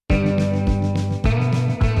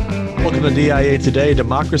Welcome to DIA Today,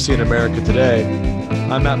 Democracy in America Today.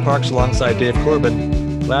 I'm Matt Parks alongside Dave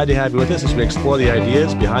Corbin. Glad to have you with us as we explore the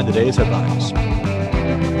ideas behind the day's headlines.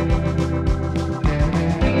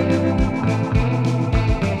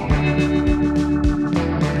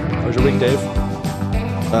 How was your week, Dave?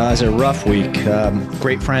 It was a rough week.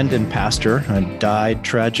 Great friend and pastor died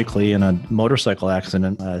tragically in a motorcycle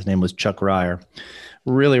accident. His name was Chuck Ryer.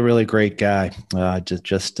 Really, really great guy.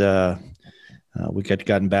 We had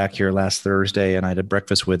gotten back here last Thursday, and I had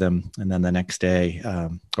breakfast with him, and then the next day,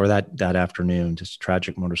 or that afternoon, just a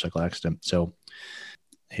tragic motorcycle accident. So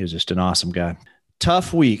he was just an awesome guy.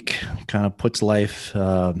 Tough week, kind of puts life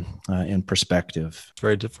in perspective.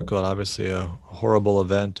 Very difficult, obviously a horrible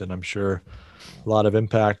event, and I'm sure a lot of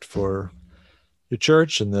impact for your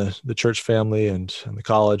church and the church family and the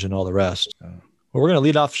college and all the rest. Well, we're going to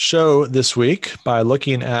lead off the show this week by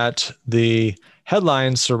looking at the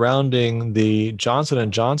headlines surrounding the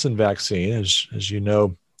Johnson & Johnson vaccine. As you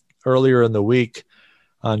know, earlier in the week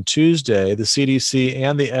on Tuesday, the CDC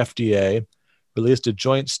and the FDA released a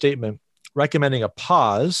joint statement recommending a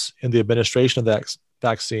pause in the administration of that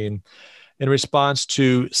vaccine in response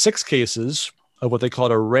to 6 cases of what they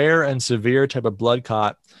called a rare and severe type of blood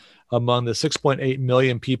clot among the 6.8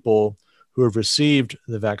 million people who have received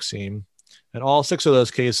the vaccine. And all 6 of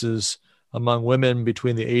those cases among women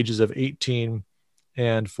between the ages of 18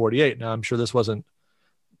 and 48. Now, I'm sure this wasn't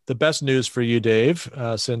the best news for you, Dave,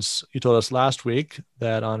 since you told us last week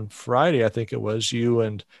that on Friday, I think it was, you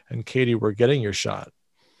and Katie were getting your shot.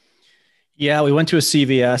 Yeah, we went to a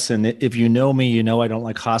CVS, and if you know me, you know I don't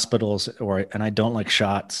like hospitals and I don't like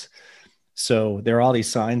shots. So there are all these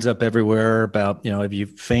signs up everywhere about, if you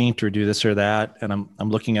faint or do this or that. And I'm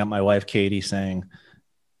looking at my wife, Katie, saying,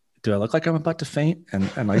 do I look like I'm about to faint?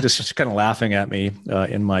 And like just kind of laughing at me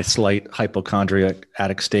in my slight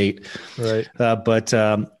hypochondriac state. Right. But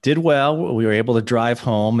did well. We were able to drive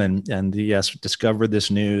home and discovered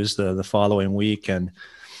this news the following week. And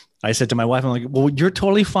I said to my wife, I'm like, well, you're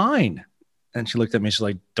totally fine. And she looked at me. She's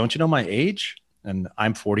like, don't you know my age? And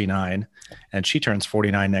I'm 49 and she turns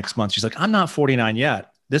 49 next month. She's like, I'm not 49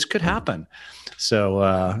 yet. This could happen.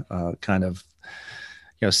 So kind of,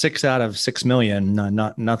 6 out of 6 million,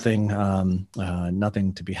 nothing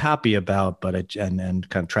to be happy about, but and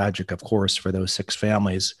kind of tragic, of course, for those 6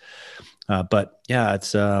 families. But yeah,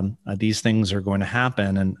 it's these things are going to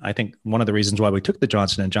happen, and I think one of the reasons why we took the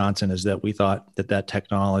Johnson & Johnson is that we thought that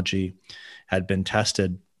technology had been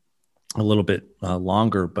tested a little bit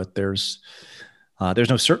longer, but there's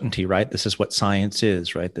no certainty, right? This is what science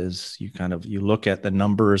is, right? You look at the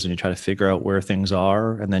numbers and you try to figure out where things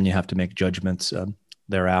are, and then you have to make judgments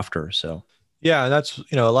thereafter. So yeah, that's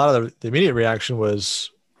a lot of the immediate reaction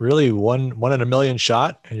was really one in a million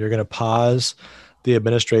shot, and you're going to pause the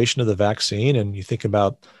administration of the vaccine. And you think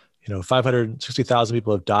about 560,000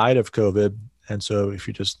 people have died of COVID, and so if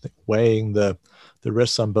you're just weighing the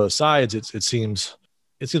risks on both sides, it seems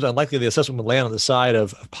unlikely the assessment would land on the side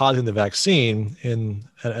of pausing the vaccine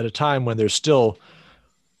at a time when there's still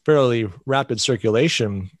fairly rapid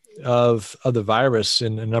circulation of the virus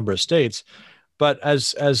in a number of states. But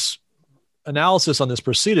as analysis on this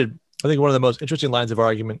proceeded, I think one of the most interesting lines of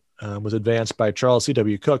argument was advanced by Charles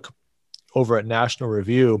C.W. Cook over at National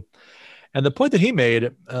Review. And the point that he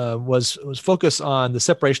made was focused on the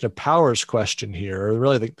separation of powers question here, or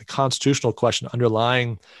really the constitutional question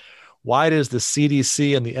underlying why it is the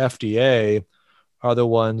CDC and the FDA are the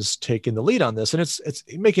ones taking the lead on this. And it's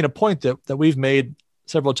making a point that we've made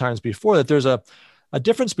several times before, that there's a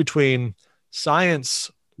difference between science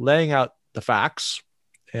laying out the facts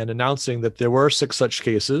and announcing that there were 6 such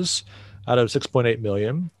cases out of 6.8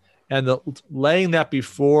 million, and laying that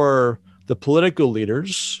before the political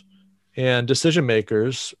leaders and decision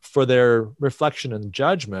makers for their reflection and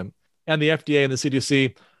judgment, and the FDA and the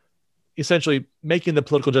CDC essentially making the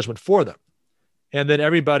political judgment for them. And then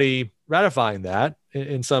everybody ratifying that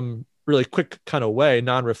in some really quick kind of way,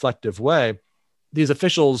 non-reflective way. These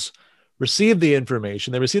officials received the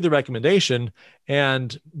information, they received the recommendation,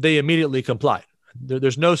 and they immediately complied.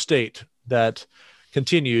 There's no state that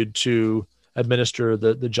continued to administer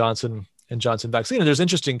the Johnson & Johnson vaccine. And there's an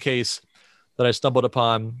interesting case that I stumbled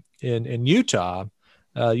upon in Utah.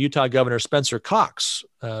 Utah Governor Spencer Cox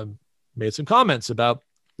made some comments about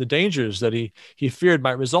the dangers that he feared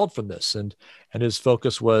might result from this. And his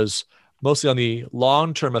focus was mostly on the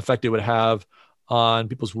long-term effect it would have on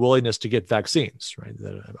people's willingness to get vaccines, right?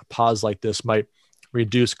 That a pause like this might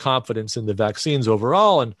reduce confidence in the vaccines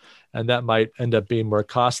overall, and that might end up being more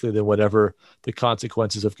costly than whatever the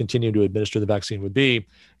consequences of continuing to administer the vaccine would be,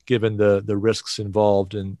 given the risks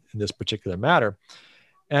involved in this particular matter.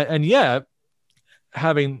 And yet,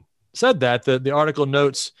 having said that, the article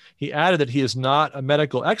notes he added that he is not a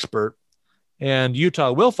medical expert, and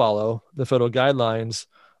Utah will follow the federal guidelines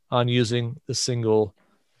on using the single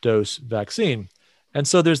dose vaccine. And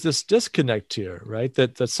so there's this disconnect here, right?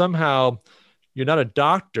 That somehow you're not a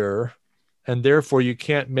doctor and therefore you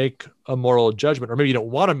can't make a moral judgment, or maybe you don't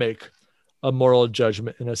want to make a moral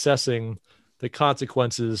judgment in assessing the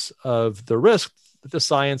consequences of the risk that the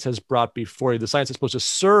science has brought before you. The science is supposed to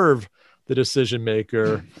serve the decision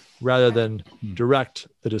maker rather than direct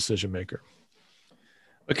the decision maker.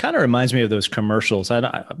 It kind of reminds me of those commercials.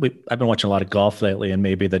 I've been watching a lot of golf lately, and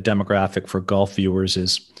maybe the demographic for golf viewers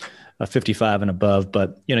is 55 and above.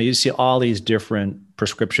 But you see all these different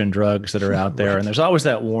prescription drugs that are out there, right. And there's always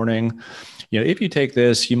that warning. If you take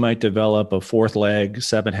this, you might develop a fourth leg,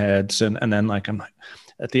 7 heads, and then I'm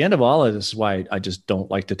at the end of all of this is why I just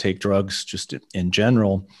don't like to take drugs just in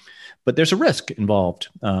general. But there's a risk involved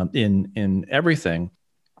in everything.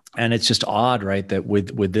 And it's just odd, right, that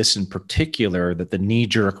with this in particular, that the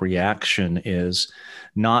knee-jerk reaction is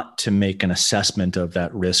not to make an assessment of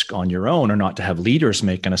that risk on your own, or not to have leaders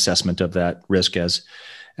make an assessment of that risk as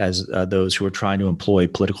those who are trying to employ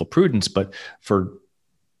political prudence, but for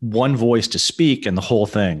one voice to speak and the whole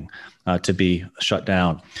thing to be shut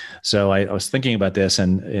down. So I was thinking about this,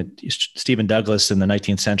 and Stephen Douglas in the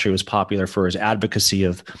 19th century was popular for his advocacy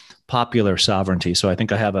of popular sovereignty. So I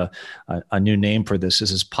think I have a new name for this.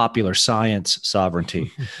 This is popular science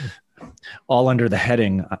sovereignty, all under the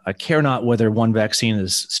heading, I care not whether one vaccine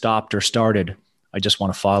is stopped or started. I just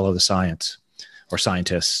want to follow the science or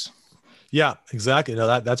scientists. Yeah, exactly.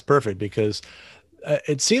 No, that's perfect, because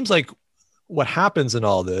it seems like what happens in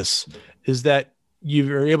all this is that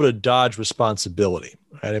you're able to dodge responsibility,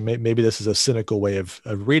 right? And maybe this is a cynical way of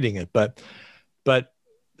reading it, but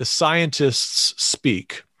the scientists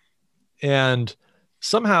speak, and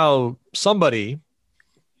somehow somebody,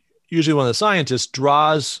 usually one of the scientists,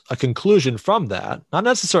 draws a conclusion from that, not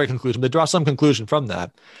necessarily a conclusion, they draw some conclusion from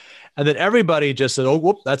that. And then everybody just said, oh,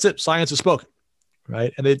 whoop, that's it. Science has spoken,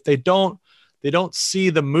 right? And they don't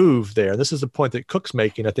see the move there. This is the point that Cook's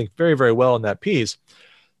making, I think, very, very well in that piece.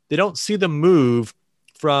 They don't see the move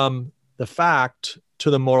from the fact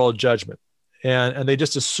to the moral judgment. And they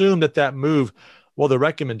just assume that move, well, the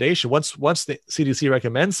recommendation, once the CDC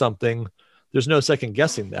recommends something, there's no second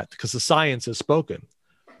guessing that, because the science has spoken.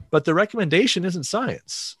 But the recommendation isn't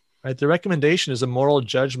science, right? The recommendation is a moral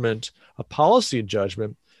judgment, a policy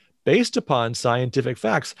judgment based upon scientific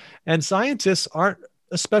facts. And scientists aren't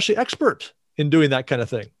especially expert in doing that kind of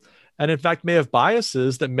thing. And in fact, may have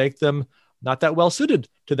biases that make them not that well suited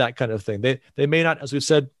to that kind of thing. They may not, as we've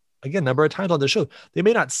said, again, a number of times on the show, they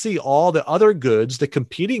may not see all the other goods, the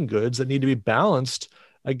competing goods that need to be balanced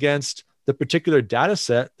against the particular data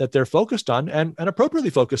set that they're focused on and appropriately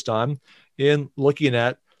focused on in looking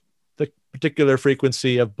at the particular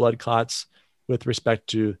frequency of blood clots with respect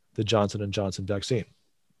to the Johnson & Johnson vaccine.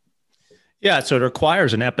 Yeah, so it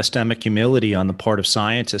requires an epistemic humility on the part of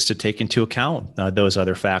scientists to take into account those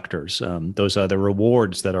other factors, those other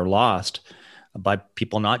rewards that are lost by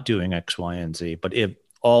people not doing X, Y, and Z. But if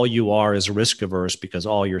all you are is risk averse because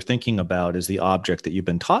all you're thinking about is the object that you've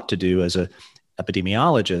been taught to do as an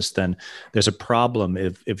epidemiologist, then there's a problem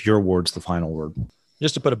if your word's the final word.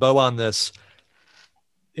 Just to put a bow on this,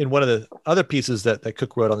 in one of the other pieces that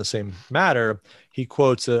Cook wrote on the same matter, he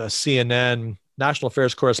quotes a CNN National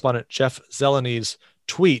Affairs correspondent Jeff Zelany's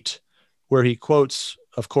tweet, where he quotes,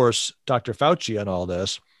 of course, Dr. Fauci on all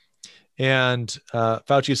this. And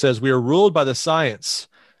Fauci says, "We are ruled by the science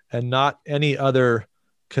and not any other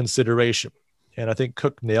consideration." And I think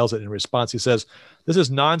Cook nails it in response. He says, "This is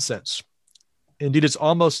nonsense. Indeed, it's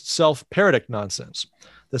almost self-parodic nonsense.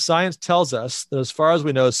 The science tells us that as far as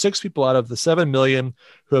we know, 6 people out of the 7 million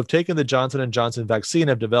who have taken the Johnson & Johnson vaccine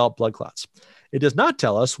have developed blood clots. It does not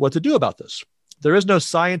tell us what to do about this. There is no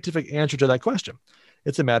scientific answer to that question.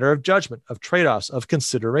 It's a matter of judgment, of trade-offs, of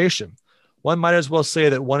consideration. One might as well say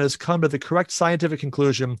that one has come to the correct scientific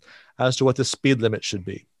conclusion as to what the speed limit should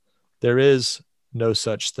be. There is no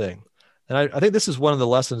such thing." And I think this is one of the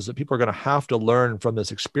lessons that people are going to have to learn from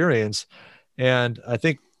this experience. And I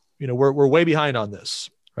think, we're way behind on this,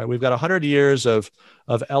 right? We've got 100 years of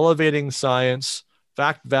elevating science,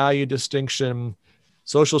 fact value distinction,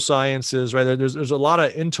 social sciences, right? There's a lot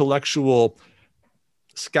of intellectual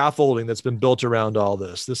scaffolding that's been built around all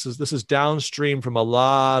this. This is downstream from a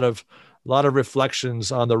lot of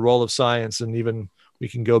reflections on the role of science, and even we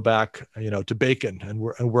can go back, to Bacon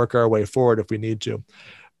and work our way forward if we need to.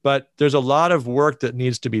 But there's a lot of work that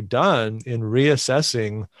needs to be done in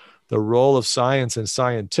reassessing the role of science and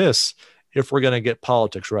scientists if we're going to get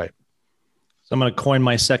politics right. So I'm going to coin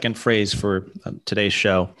my second phrase for today's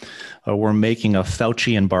show. We're making a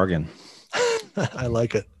Faucian bargain. I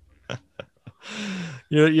like it.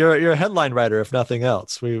 You're a headline writer, if nothing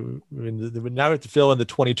else. We now have to fill in the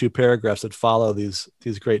 22 paragraphs that follow these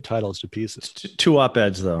great titles to pieces. Two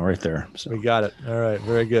op-eds, though, right there. So. We got it. All right,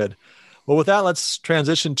 very good. Well, with that, let's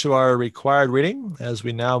transition to our required reading as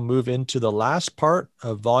we now move into the last part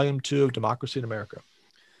of Volume 2 of Democracy in America.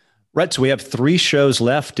 Right. So we have 3 shows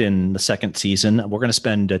left in the second season. We're going to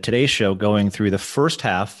spend today's show going through the first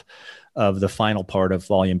half of the final part of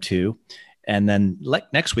Volume 2. And then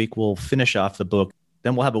next week, we'll finish off the book.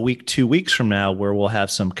 Then we'll have a week 2 weeks from now where we'll have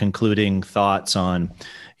some concluding thoughts on,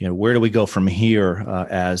 where do we go from here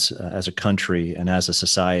as a country and as a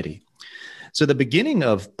society. So the beginning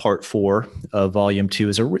of part 4 of Volume 2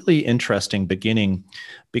 is a really interesting beginning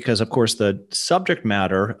because, of course, the subject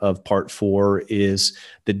matter of part 4 is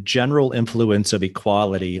the general influence of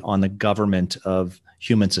equality on the government of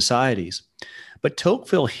human societies. But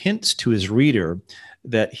Tocqueville hints to his reader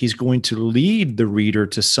that he's going to lead the reader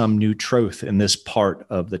to some new truth in this part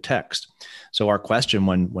of the text. So our question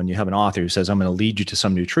when you have an author who says, I'm going to lead you to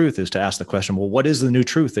some new truth, is to ask the question, well, what is the new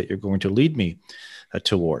truth that you're going to lead me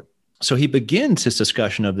toward? So he begins his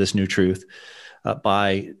discussion of this new truth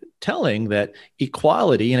by telling that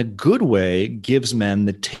equality in a good way gives men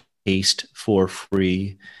the taste for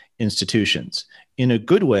free institutions. In a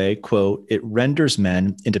good way, quote, it renders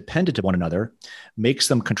men independent of one another, makes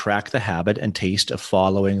them contract the habit and taste of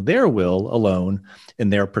following their will alone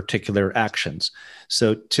in their particular actions.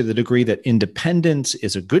 So to the degree that independence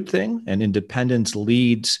is a good thing and independence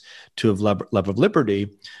leads to a love of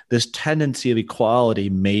liberty, this tendency of equality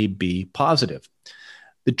may be positive.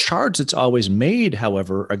 The charge that's always made,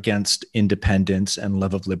 however, against independence and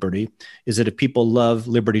love of liberty is that if people love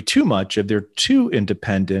liberty too much, if they're too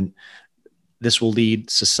independent, this will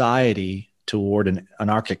lead society toward an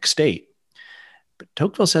anarchic state. But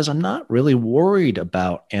Tocqueville says, I'm not really worried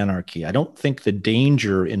about anarchy. I don't think the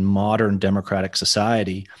danger in modern democratic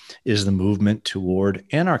society is the movement toward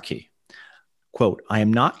anarchy. Quote, I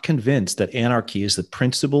am not convinced that anarchy is the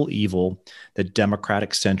principal evil that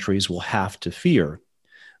democratic centuries will have to fear,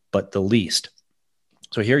 but the least.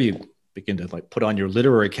 So here you begin to put on your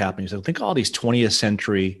literary cap and you say, think of all these 20th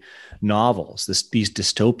century novels, these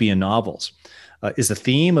dystopian novels. Is the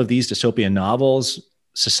theme of these dystopian novels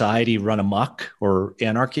society run amok or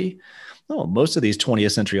anarchy? No, most of these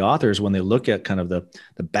 20th century authors, when they look at kind of the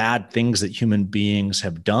bad things that human beings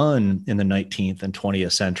have done in the 19th and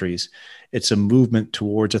 20th centuries, it's a movement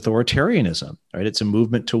towards authoritarianism, right? It's a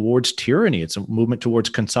movement towards tyranny. It's a movement towards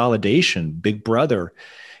consolidation, Big Brother,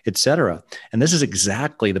 et cetera. And this is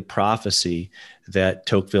exactly the prophecy that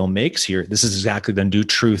Tocqueville makes here. This is exactly the new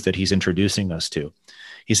truth that he's introducing us to.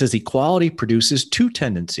 He says equality produces 2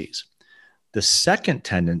 tendencies. The second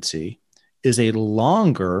tendency is a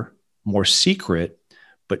longer, more secret,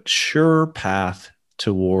 but sure path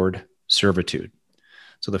toward servitude.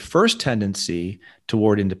 So the first tendency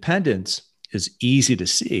toward independence is easy to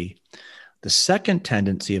see. The second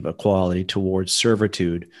tendency of equality towards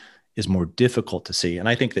servitude is more difficult to see. And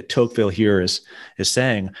I think that Tocqueville here is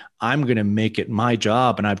saying, I'm going to make it my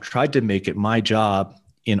job, and I've tried to make it my job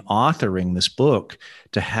in authoring this book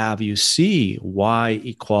to have you see why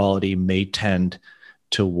equality may tend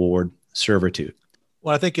toward servitude.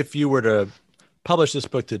 Well, I think if you were to publish this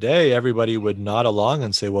book today, everybody would nod along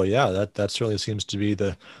and say, well, yeah, that certainly seems to be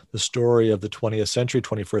the story of the 20th century,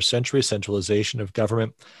 21st century, centralization of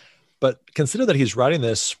government. But consider that he's writing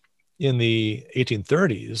this in the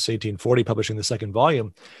 1830s, 1840, publishing the second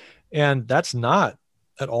volume. And that's not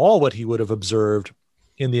at all what he would have observed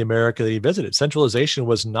in the America that he visited. Centralization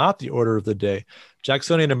was not the order of the day.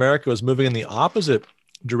 Jacksonian America was moving in the opposite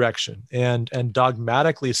direction, and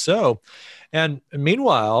dogmatically so. And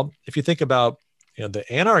meanwhile, if you think about the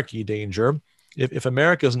anarchy danger, if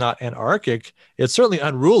America is not anarchic, it's certainly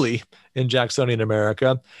unruly in Jacksonian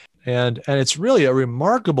America. And it's really a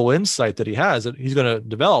remarkable insight that he has that he's going to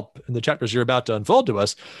develop in the chapters you're about to unfold to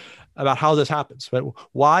us about how this happens. But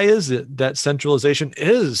why is it that centralization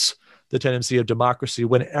is the tendency of democracy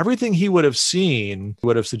when everything he would have seen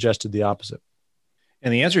would have suggested the opposite?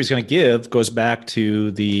 And the answer he's going to give goes back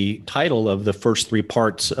to the title of the first 3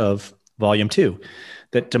 parts of Volume 2,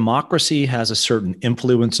 that democracy has a certain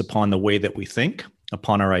influence upon the way that we think,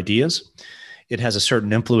 upon our ideas. It has a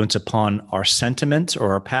certain influence upon our sentiments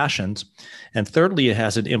or our passions. And thirdly, it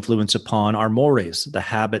has an influence upon our mores, the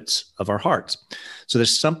habits of our hearts. So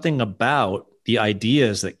there's something about the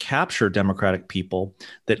ideas that capture democratic people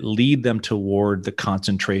that lead them toward the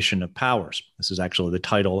concentration of powers. This is actually the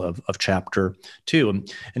title of chapter 2.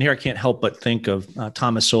 And here I can't help but think of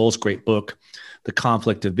Thomas Sowell's great book, The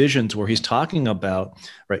Conflict of Visions, where he's talking about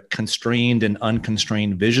constrained and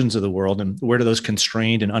unconstrained visions of the world. And where do those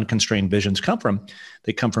constrained and unconstrained visions come from?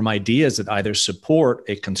 They come from ideas that either support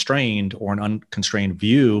a constrained or an unconstrained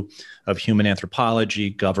view of human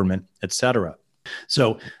anthropology, government, etc.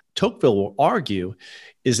 So Tocqueville will argue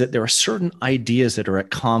is that there are certain ideas that are at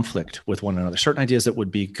conflict with one another, certain ideas that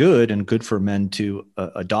would be good and good for men to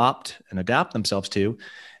adopt and adapt themselves to,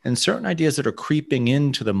 and certain ideas that are creeping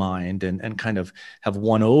into the mind and kind of have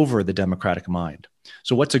won over the democratic mind.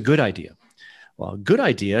 So what's a good idea? Well, a good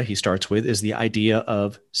idea, he starts with, is the idea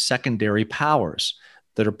of secondary powers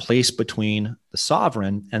that are placed between the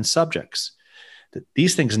sovereign and subjects.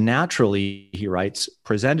 These things naturally, he writes,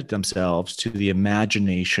 presented themselves to the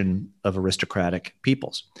imagination of aristocratic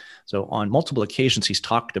peoples. So on multiple occasions, he's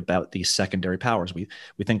talked about these secondary powers. We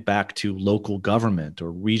think back to local government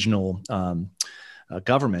or regional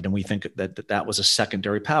government, and we think that was a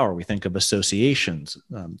secondary power. We think of associations,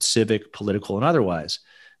 civic, political, and otherwise,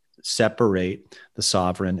 separate the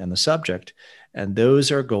sovereign and the subject. And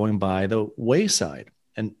those are going by the wayside.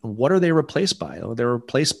 And what are they replaced by? Oh, they're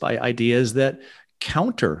replaced by ideas that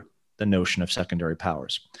counter the notion of secondary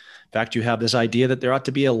powers. In fact, you have this idea that there ought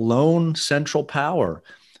to be a lone central power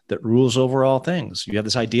that rules over all things. You have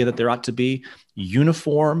this idea that there ought to be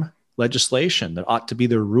uniform legislation that ought to be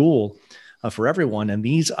the rule for everyone. And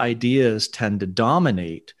these ideas tend to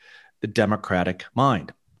dominate the democratic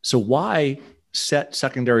mind. So why set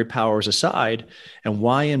secondary powers aside and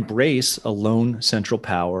why embrace a lone central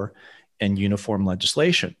power and uniform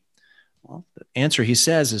legislation? Well, the answer, he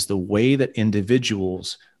says, is the way that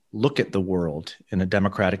individuals look at the world in a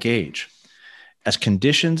democratic age. As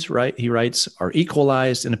conditions, he writes, are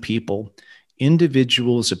equalized in a people,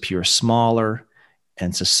 individuals appear smaller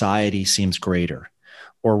and society seems greater.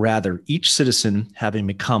 Or rather, each citizen, having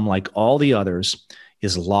become like all the others,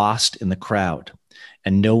 is lost in the crowd,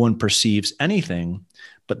 and no one perceives anything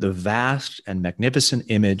but the vast and magnificent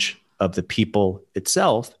image of the people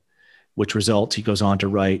itself, which results, he goes on to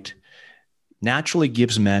write, naturally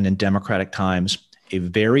gives men in democratic times a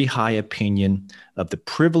very high opinion of the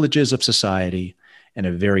privileges of society and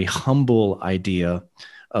a very humble idea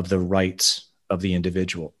of the rights of the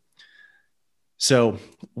individual. So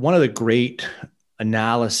one of the great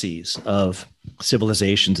analyses of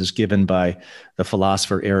civilizations is given by the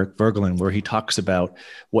philosopher Eric Voegelin, where he talks about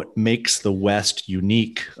what makes the West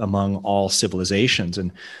unique among all civilizations.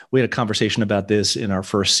 And we had a conversation about this in our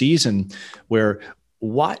first season, where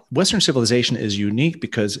Western civilization is unique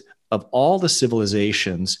because of all the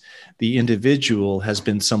civilizations, the individual has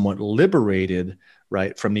been somewhat liberated,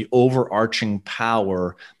 from the overarching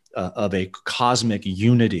power of a cosmic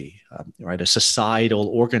unity, a societal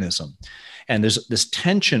organism. And there's this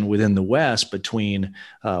tension within the West between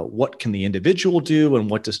what can the individual do and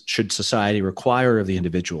what should society require of the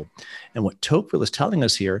individual. And what Tocqueville is telling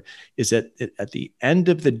us here is that at the end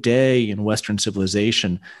of the day in Western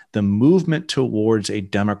civilization, the movement towards a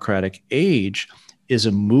democratic age is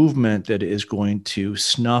a movement that is going to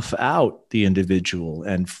snuff out the individual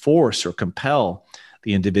and force or compel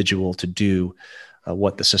the individual to do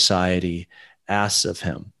what the society asks of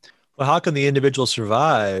him. Well, how can the individual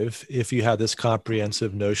survive if you have this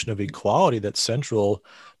comprehensive notion of equality that's central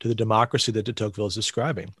to the democracy that de Tocqueville is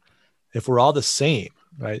describing? If we're all the same,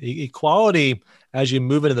 right? Equality, as you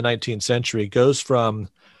move into the 19th century, goes from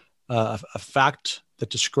a fact that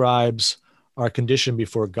describes our condition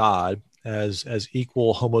before God as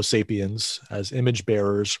equal Homo sapiens, as image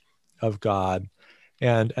bearers of God,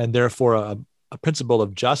 and therefore a principle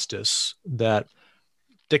of justice that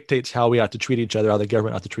dictates how we ought to treat each other, how the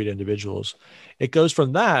government ought to treat individuals. It goes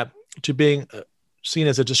from that to being seen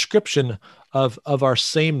as a description of our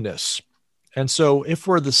sameness. And so if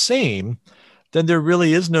we're the same, then there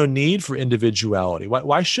really is no need for individuality.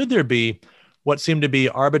 Why should there be what seem to be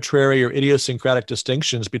arbitrary or idiosyncratic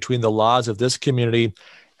distinctions between the laws of this community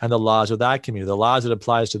and the laws of that community, the laws that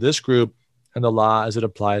applies to this group and the law as it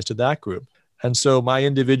applies to that group? And so my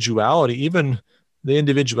individuality, even the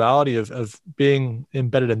individuality of being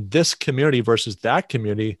embedded in this community versus that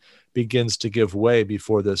community, begins to give way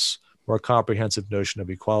before this more comprehensive notion of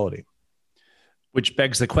equality. Which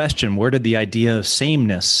begs the question, where did the idea of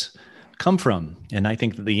sameness come from? And I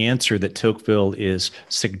think that the answer that Tocqueville is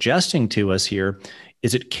suggesting to us here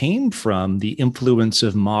is it came from the influence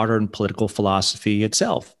of modern political philosophy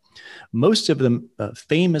itself. Most of the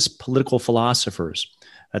famous political philosophers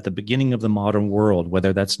at the beginning of the modern world,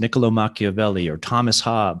 whether that's Niccolo Machiavelli or Thomas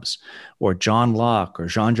Hobbes or John Locke or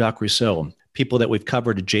Jean-Jacques Rousseau, people that we've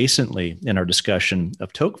covered adjacently in our discussion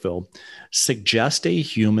of Tocqueville, suggest a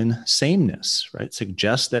human sameness, right?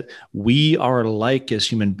 Suggest that we are alike as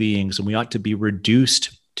human beings and we ought to be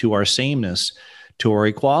reduced to our sameness, to our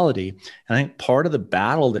equality. And I think part of the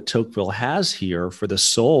battle that Tocqueville has here for the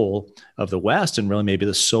soul of the West, and really maybe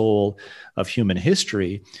the soul of human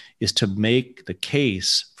history, is to make the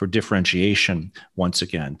case for differentiation once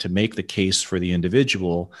again, to make the case for the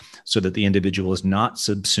individual so that the individual is not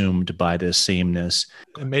subsumed by this sameness.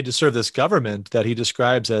 And made to serve this government that he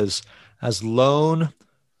describes as lone,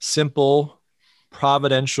 simple,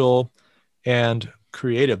 providential, and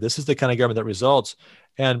creative. This is the kind of government that results.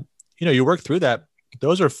 And, you work through that.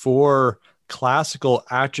 Those are 4 classical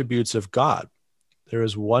attributes of God. There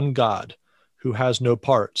is one God who has no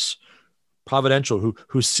parts, providential,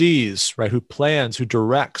 who sees, right, who plans, who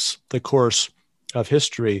directs the course of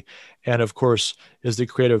history, and of course is the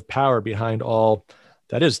creative power behind all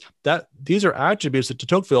that is. These are attributes that de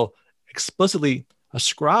Tocqueville explicitly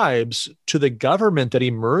ascribes to the government that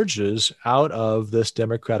emerges out of this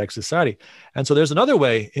democratic society. And so there's another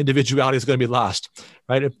way individuality is going to be lost,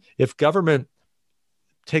 right? If government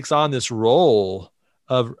takes on this role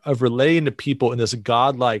of relating to people in this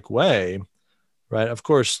godlike way, right? Of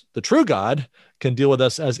course, the true God can deal with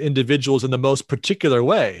us as individuals in the most particular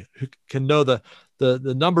way, who can know the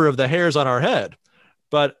number of the hairs on our head.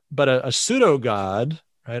 But a pseudo God,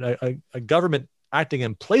 right? A government acting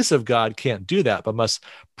in place of God can't do that, but must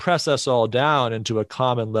press us all down into a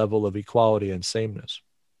common level of equality and sameness.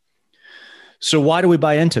 So why do we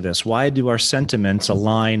buy into this? Why do our sentiments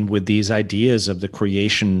align with these ideas of the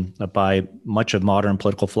creation by much of modern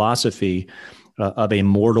political philosophy of a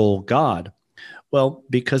mortal God? Well,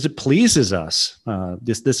 because it pleases us.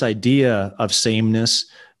 This idea of sameness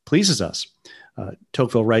pleases us.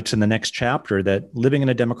 Tocqueville writes in the next chapter that living in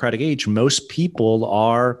a democratic age, most people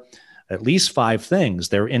are at least 5 things.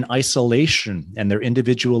 They're in isolation and they're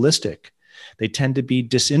individualistic. They tend to be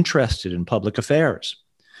disinterested in public affairs.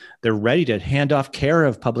 They're ready to hand off care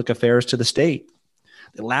of public affairs to the state.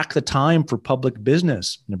 They lack the time for public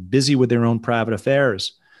business. They're busy with their own private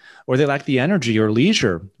affairs, or they lack the energy or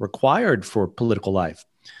leisure required for political life.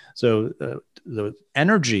 So the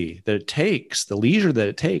energy that it takes, the leisure that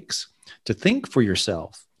it takes to think for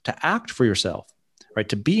yourself, to act for yourself, right,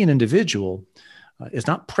 to be an individual is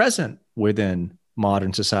not present within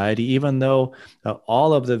modern society, even though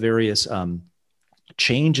all of the various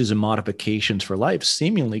changes and modifications for life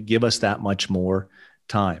seemingly give us that much more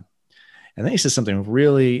time. And then he says something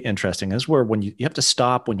really interesting. This is where when you have to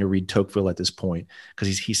stop when you read Tocqueville at this point,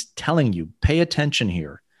 because he's telling you, pay attention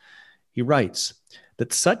here. He writes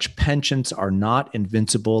that such penchants are not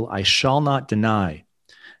invincible, I shall not deny,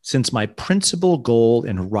 since my principal goal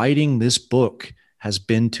in writing this book has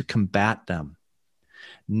been to combat them.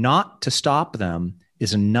 Not to stop them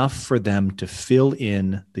is enough for them to fill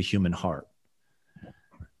in the human heart.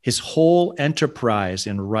 His whole enterprise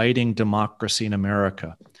in writing Democracy in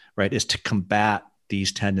America, right, is to combat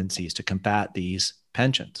these tendencies, to combat these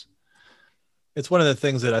penchants. It's one of the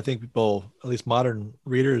things that I think people, at least modern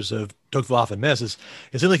readers of Tocqueville, often miss. It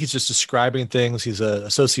seems like he's just describing things. He's a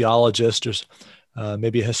sociologist or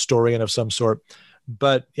maybe a historian of some sort.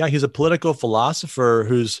 But yeah, he's a political philosopher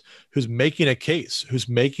who's making a case, who's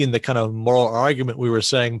making the kind of moral argument we were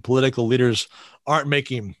saying political leaders aren't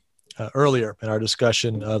making earlier in our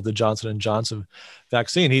discussion of the Johnson & Johnson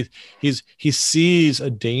vaccine. He sees a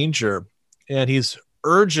danger and he's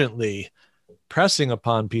urgently pressing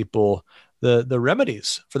upon people the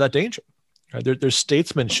remedies for that danger. Right? There's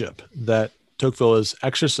statesmanship that Tocqueville is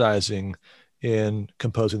exercising in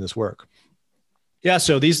composing this work. Yeah,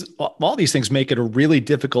 so all these things make it a really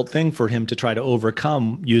difficult thing for him to try to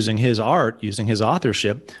overcome using his art, using his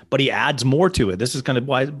authorship, but he adds more to it. This is going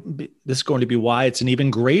to be why it's an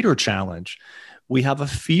even greater challenge. We have a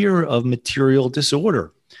fear of material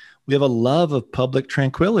disorder. We have a love of public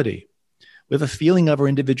tranquility. We have a feeling of our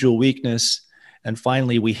individual weakness. And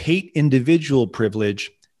finally, we hate individual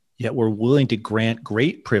privilege, yet we're willing to grant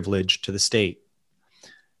great privilege to the state.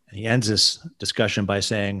 And he ends this discussion by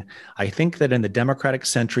saying, I think that in the democratic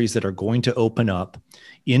centuries that are going to open up,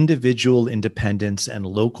 individual independence and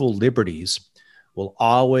local liberties will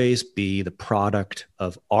always be the product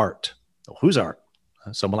of art. Well, whose art?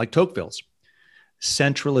 Someone like Tocqueville's.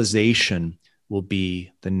 Centralization will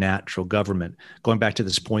be the natural government. Going back to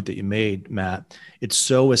this point that you made, Matt, it's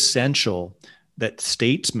so essential that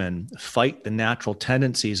statesmen fight the natural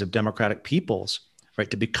tendencies of democratic peoples, right?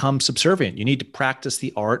 To become subservient, you need to practice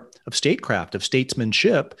the art of statecraft, of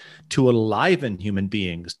statesmanship, to enliven human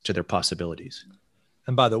beings to their possibilities.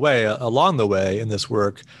 And by the way, along the way in this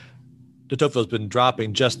work, de Tocqueville's been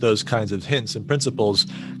dropping just those kinds of hints and principles,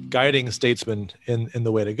 guiding statesmen in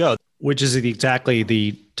the way to go. Which is exactly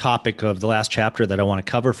the topic of the last chapter that I want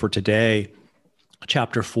to cover for today,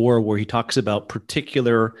 chapter 4, where he talks about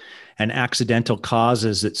particular and accidental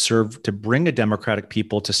causes that serve to bring a democratic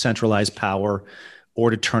people to centralize power or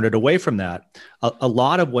to turn it away from that. A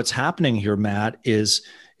lot of what's happening here, Matt, is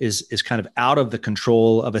kind of out of the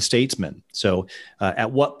control of a statesman. So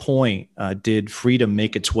at what point did freedom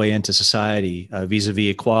make its way into society vis-a-vis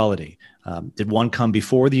equality? Did one come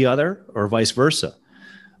before the other or vice versa?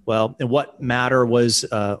 Well, in what manner was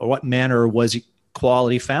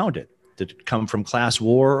equality founded? Did it come from class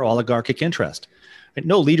war or oligarchic interest?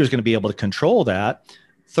 No leader is going to be able to control that.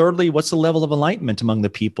 Thirdly, what's the level of enlightenment among the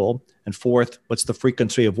people? And fourth, what's the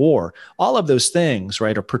frequency of war? All of those things,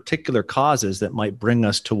 right, are particular causes that might bring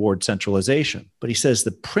us toward centralization. But he says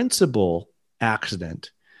the principal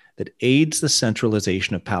accident that aids the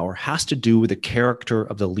centralization of power has to do with the character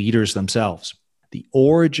of the leaders themselves, the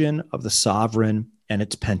origin of the sovereign and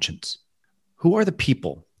its penchants. Who are the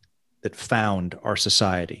people that found our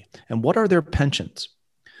society? And what are their penchants?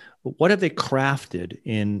 What have they crafted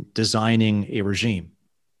in designing a regime?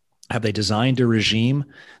 Have they designed a regime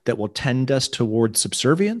that will tend us towards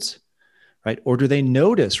subservience, right? Or do they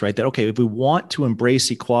notice, right, that, okay, if we want to embrace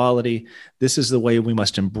equality, this is the way we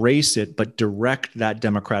must embrace it, but direct that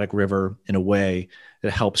democratic river in a way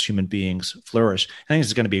that helps human beings flourish? I think this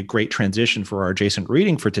is going to be a great transition for our adjacent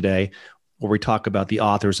reading for today, where we talk about the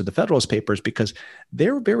authors of the Federalist Papers, because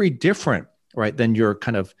they're very different, right, than your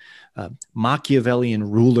kind of Machiavellian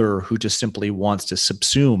ruler who just simply wants to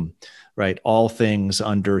subsume, right, all things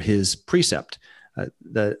under his precept.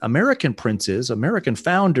 The American princes, American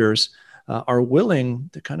founders are willing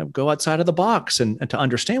to kind of go outside of the box and to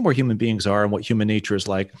understand where human beings are and what human nature is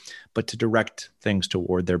like, but to direct things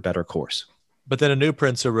toward their better course. But then a new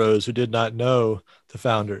prince arose who did not know the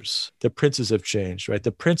founders. The princes have changed, right?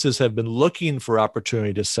 The princes have been looking for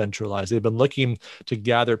opportunity to centralize. They've been looking to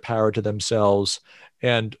gather power to themselves.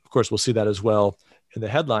 And of course, we'll see that as well in the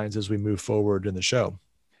headlines as we move forward in the show.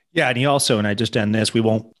 Yeah, and he also, and I just end this, we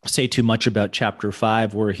won't say too much about chapter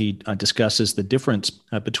 5, where he discusses the difference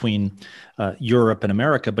between Europe and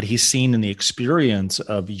America, but he's seen in the experience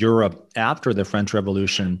of Europe after the French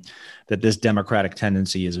Revolution that this democratic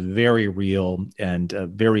tendency is very real and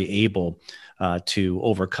very able to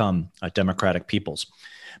overcome democratic peoples.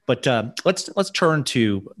 But let's turn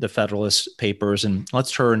to the Federalist Papers, and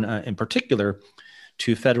let's turn in particular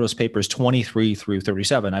to Federalist Papers 23 through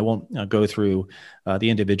 37. I won't go through the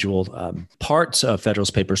individual parts of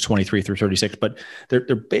Federalist Papers 23 through 36, but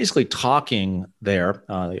they're basically talking there,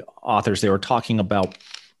 the authors, they were talking about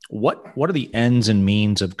what are the ends and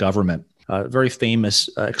means of government. A very famous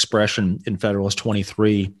expression in Federalist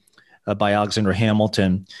 23 by Alexander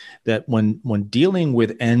Hamilton, that when dealing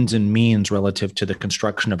with ends and means relative to the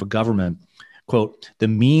construction of a government, quote, the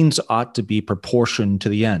means ought to be proportioned to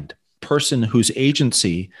the end. Person whose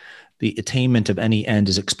agency, the attainment of any end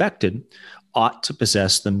is expected, ought to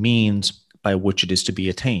possess the means by which it is to be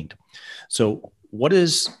attained. So what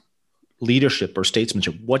is leadership or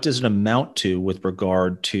statesmanship? What does it amount to with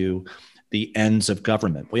regard to the ends of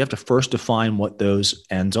government? We have to first define what those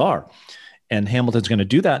ends are. And Hamilton's going to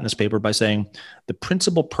do that in this paper by saying the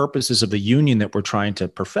principal purposes of the union that we're trying to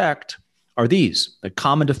perfect are these: the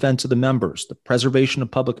common defense of the members, the preservation of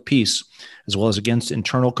public peace, as well as against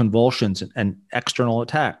internal convulsions and external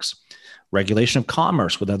attacks, regulation of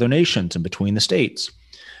commerce with other nations and between the states,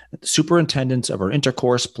 the superintendence of our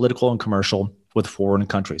intercourse, political and commercial, with foreign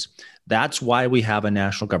countries. That's why we have a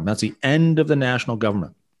national government. That's the end of the national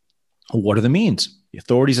government. What are the means? The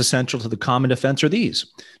authorities essential to the common defense are these: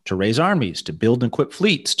 to raise armies, to build and equip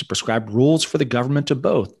fleets, to prescribe rules for the government of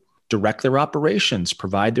both, direct their operations,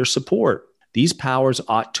 provide their support. These powers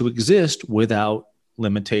ought to exist without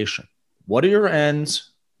limitation. What are your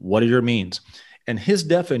ends? What are your means? And his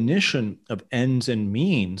definition of ends and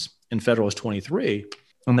means in Federalist 23,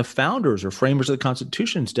 and the founders or framers of the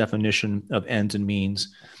Constitution's definition of ends and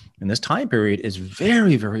means in this time period, is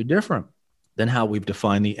very, very different than how we've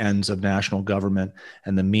defined the ends of national government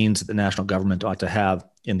and the means that the national government ought to have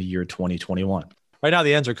in the year 2021. Right now,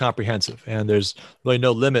 the ends are comprehensive, and there's really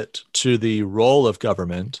no limit to the role of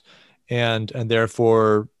government, and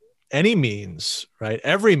therefore any means, right?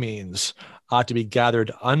 Every means ought to be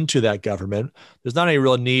gathered unto that government. There's not any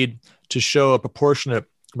real need to show a proportionate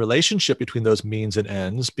relationship between those means and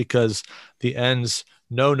ends, because the ends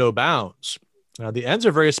know no bounds. The ends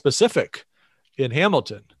are very specific. in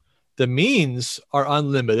Hamilton. The means are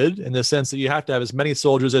unlimited in the sense that you have to have as many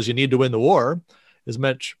soldiers as you need to win the war, as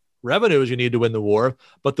much revenue as you need to win the war.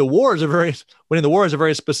 But winning the war is a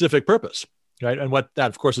very specific purpose, right? And what that,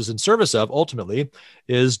 of course, is in service of ultimately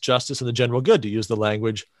is justice and the general good, to use the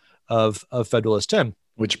language of Federalist 10.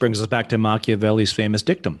 Which brings us back to Machiavelli's famous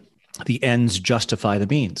dictum: the ends justify the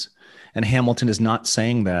means. And Hamilton is not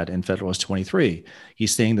saying that in Federalist 23.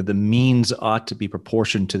 He's saying that the means ought to be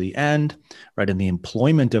proportioned to the end, right? And the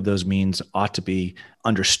employment of those means ought to be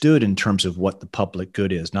understood in terms of what the public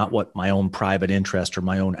good is, not what my own private interest or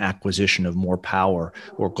my own acquisition of more power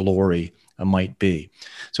or glory might be.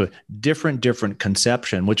 So different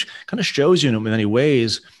conception, which kind of shows you in many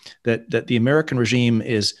ways that the American regime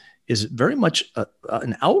is very much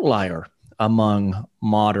an outlier among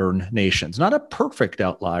modern nations. Not a perfect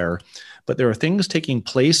outlier, but there are things taking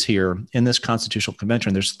place here in this constitutional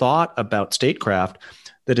convention. There's thought about statecraft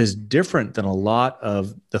that is different than a lot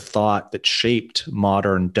of the thought that shaped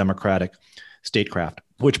modern democratic statecraft,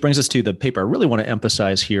 which brings us to the paper I really want to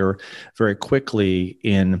emphasize here very quickly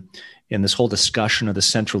in this whole discussion of the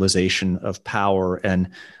centralization of power and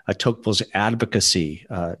Tocqueville's advocacy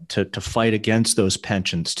to fight against those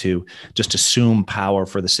penchants to just assume power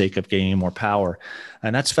for the sake of gaining more power.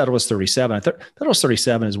 And that's Federalist 37. Federalist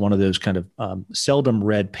 37 is one of those kind of seldom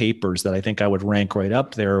read papers that I think I would rank right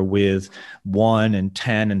up there with 1 and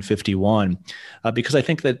 10 and 51, because I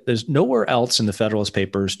think that there's nowhere else in the Federalist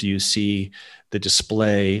Papers do you see the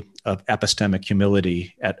display of epistemic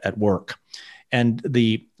humility at work. And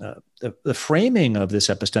the framing of this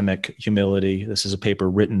epistemic humility, this is a paper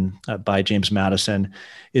written by James Madison,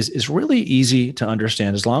 is really easy to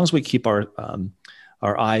understand as long as we keep our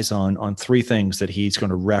eyes on three things that he's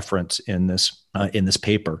going to reference in this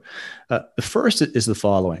paper. The first is the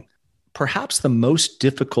following: perhaps the most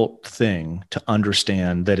difficult thing to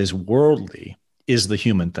understand that is worldly is the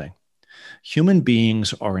human thing. Human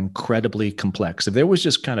beings are incredibly complex. If there was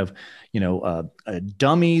just kind of, a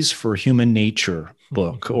dummies for human nature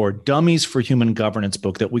book or dummies for human governance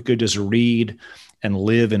book that we could just read and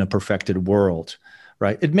live in a perfected world,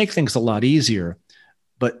 right? It'd make things a lot easier,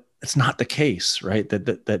 but it's not the case, right?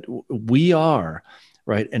 That we are,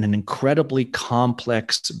 right, and an incredibly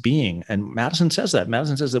complex being. And Madison says that.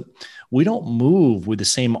 Madison says that we don't move with the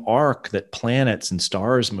same arc that planets and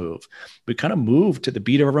stars move. We kind of move to the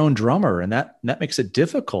beat of our own drummer, and that makes it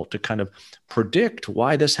difficult to kind of predict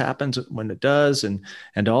why this happens when it does, and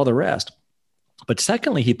all the rest. But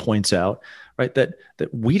secondly, he points out, right, that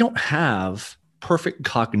we don't have perfect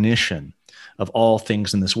cognition of all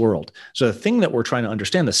things in this world. So the thing that we're trying to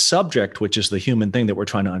understand, the subject, which is the human thing that we're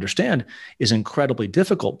trying to understand, is incredibly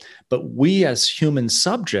difficult. But we as human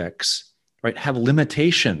subjects, right, have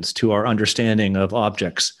limitations to our understanding of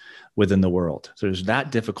objects within the world. So there's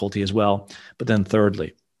that difficulty as well. But then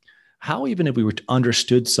thirdly, how even if we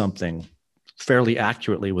understood something fairly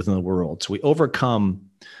accurately within the world, so we overcome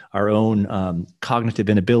our own cognitive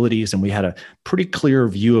inabilities and we had a pretty clear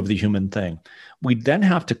view of the human thing, we then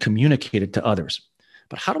have to communicate it to others.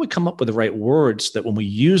 But how do we come up with the right words that when we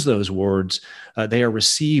use those words, they are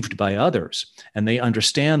received by others and they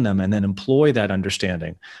understand them and then employ that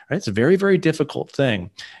understanding? Right? It's a very, very difficult thing.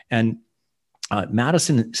 And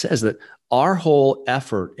Madison says that our whole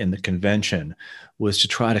effort in the convention was to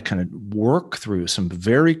try to kind of work through some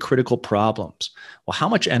very critical problems. Well, how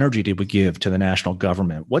much energy did we give to the national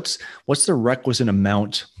government? What's the requisite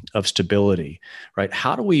amount of stability, right?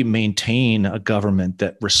 How do we maintain a government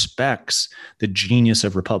that respects the genius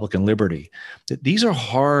of Republican liberty? These are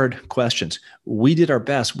hard questions. We did our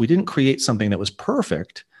best. We didn't create something that was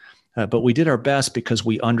perfect, but we did our best because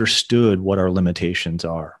we understood what our limitations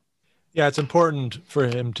are. Yeah, it's important for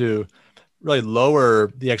him to really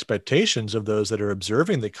lower the expectations of those that are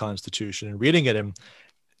observing the Constitution and reading it. And,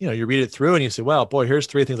 you read it through and you say, well, boy, here's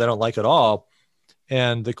three things I don't like at all.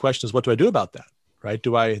 And the question is, what do I do about that? Right?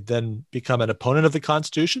 Do I then become an opponent of the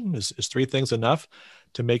Constitution? Is three things enough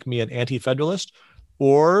to make me an anti-federalist?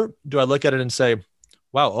 Or do I look at it and say,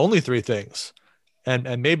 wow, only three things.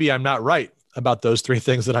 And maybe I'm not right about those three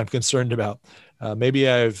things that I'm concerned about. Maybe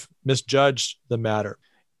I've misjudged the matter.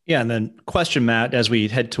 Yeah. And then question, Matt, as we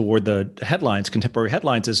head toward the headlines, contemporary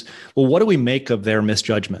headlines, is, well, what do we make of their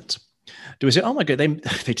misjudgments? Do we say, oh my God,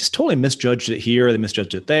 they just totally misjudged it here, they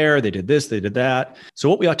misjudged it there, they did this, they did that? So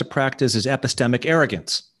what we ought to practice is epistemic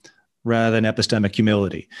arrogance rather than epistemic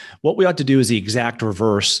humility. What we ought to do is the exact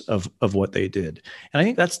reverse of what they did. And I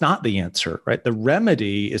think that's not the answer, right? The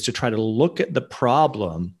remedy is to try to look at the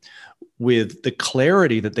problem with the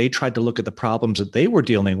clarity that they tried to look at the problems that they were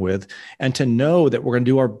dealing with, and to know that we're going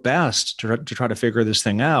to do our best to try to figure this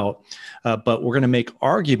thing out, but we're going to make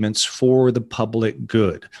arguments for the public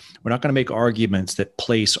good. We're not going to make arguments that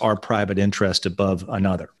place our private interest above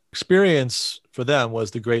another. Experience for them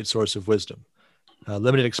was the great source of wisdom.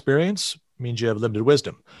 Limited experience means you have limited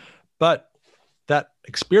wisdom. But that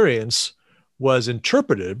experience was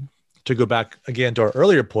interpreted, to go back again to our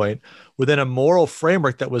earlier point, within a moral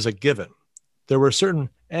framework that was a given. There were certain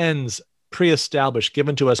ends pre-established,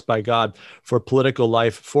 given to us by God for political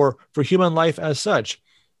life, for human life as such.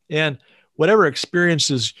 And whatever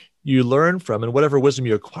experiences you learn from and whatever wisdom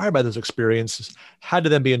you acquire by those experiences had to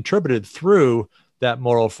then be interpreted through that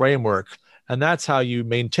moral framework. And that's how you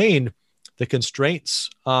maintain the constraints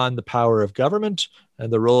on the power of government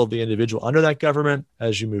and the role of the individual under that government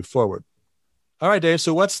as you move forward. All right, Dave.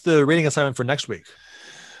 So what's the reading assignment for next week?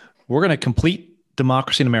 We're going to complete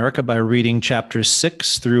Democracy in America by reading chapters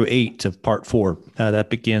 6 through 8 of part 4. That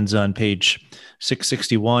begins on page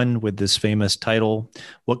 661 with this famous title,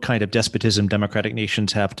 What Kind of Despotism Democratic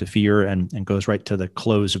Nations Have to Fear, and goes right to the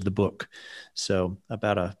close of the book. So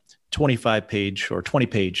about a 25-page or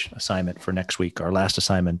 20-page assignment for next week, our last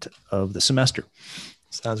assignment of the semester.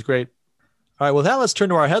 Sounds great. All right, well, now let's turn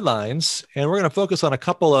to our headlines, and we're going to focus on a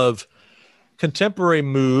couple of contemporary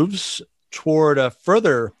moves toward a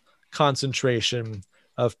further concentration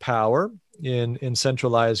of power in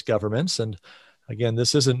centralized governments. And again,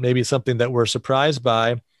 this isn't maybe something that we're surprised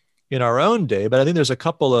by in our own day, but I think there's a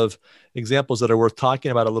couple of examples that are worth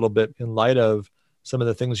talking about a little bit in light of some of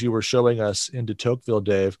the things you were showing us in de Tocqueville,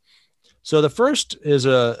 Dave. So the first is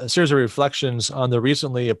a series of reflections on the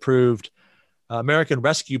recently approved American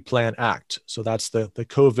Rescue Plan Act. So that's the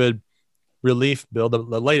COVID relief bill, the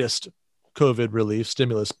latest COVID relief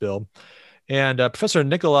stimulus bill. And Professor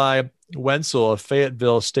Nikolai Wenzel of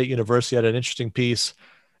Fayetteville State University had an interesting piece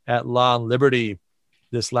at Law and Liberty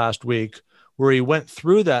this last week, where he went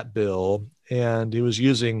through that bill, and he was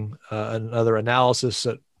using another analysis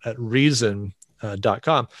at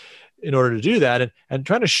reason.com in order to do that, and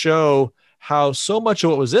trying to show how so much of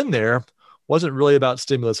what was in there wasn't really about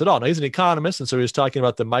stimulus at all. Now, he's an economist, and so he was talking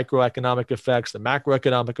about the microeconomic effects, the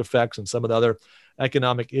macroeconomic effects, and some of the other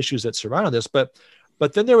economic issues that surrounded this. But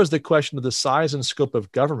then there was the question of the size and scope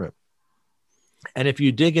of government. And if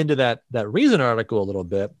you dig into that Reason article a little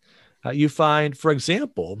bit, you find, for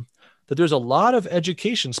example, that there's a lot of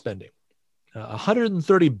education spending,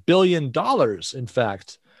 $130 billion, in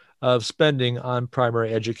fact, of spending on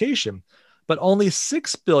primary education. But only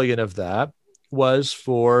 $6 billion of that was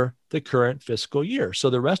for the current fiscal year. So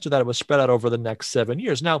the rest of that was spread out over the next 7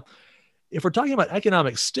 years. Now, if we're talking about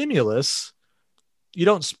economic stimulus, you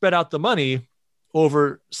don't spread out the money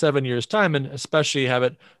over 7 years' time, and especially have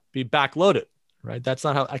it be backloaded, right? That's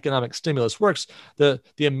not how economic stimulus works. The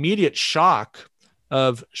immediate shock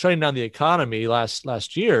of shutting down the economy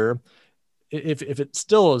last year, if it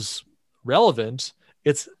still is relevant,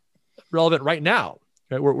 it's relevant right now.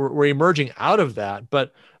 Right? We're emerging out of that,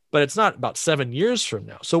 but it's not about 7 years from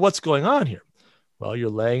now. So what's going on here? Well, you're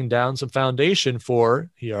laying down some foundation for,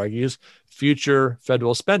 he argues, future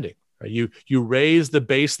federal spending. Right? You raise the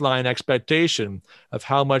baseline expectation of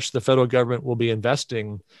how much the federal government will be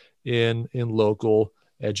investing in local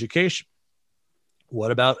education.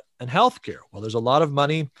 What about in healthcare? Well, there's a lot of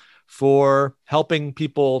money for helping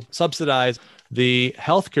people subsidize the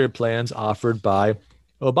healthcare plans offered by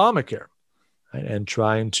Obamacare, right? And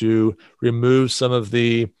trying to remove some of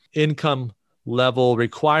the income level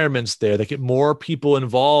requirements there that get more people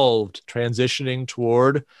involved, transitioning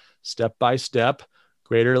toward step-by-step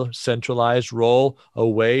greater centralized role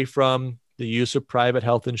away from the use of private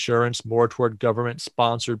health insurance, more toward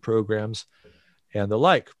government-sponsored programs and the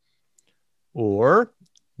like. Or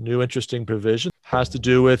new interesting provision has to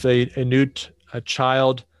do with a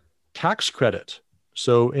child tax credit.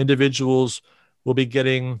 So individuals will be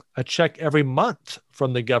getting a check every month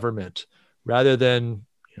from the government rather than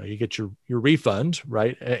you get your refund,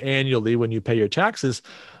 right, annually when you pay your taxes.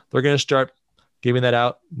 They're going to start giving that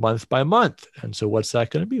out month by month. And so what's that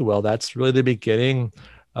going to be? Well, that's really the beginning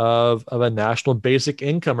of a national basic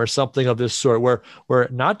income or something of this sort, where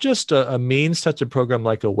not just a means-tested program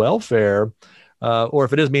like a welfare, or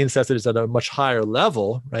if it is means-tested, it's at a much higher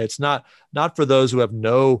level, right? It's not for those who have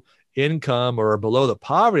no income or are below the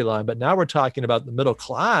poverty line, but now we're talking about the middle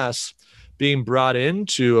class being brought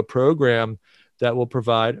into a program that will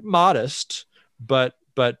provide modest but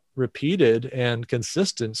repeated and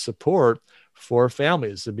consistent support for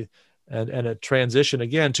families, and a transition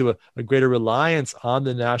again to a greater reliance on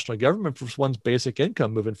the national government for one's basic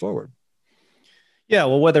income moving forward. Yeah,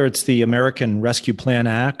 well, whether it's the American Rescue Plan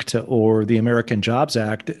Act or the American Jobs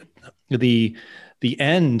Act, the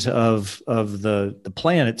end of the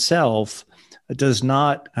plan itself does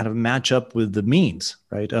not kind of match up with the means,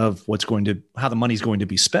 right, of how the money's going to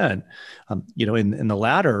be spent. In the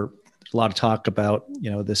latter, a lot of talk about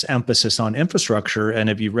this emphasis on infrastructure, and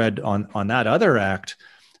if you read on that other act,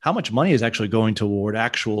 how much money is actually going toward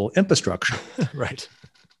actual infrastructure? Right.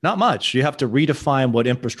 Not much. You have to redefine what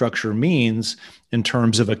infrastructure means in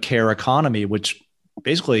terms of a care economy, which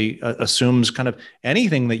basically assumes kind of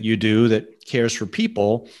anything that you do that cares for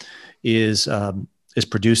people is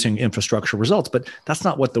producing infrastructure results. But that's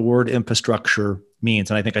not what the word infrastructure means.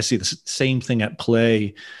 And I think I see the same thing at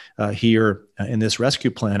play here in this Rescue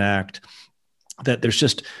Plan Act. That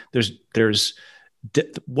there's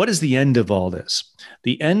what is the end of all this?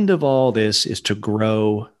 The end of all this is to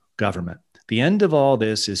grow government. The end of all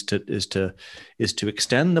this is to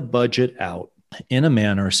extend the budget out in a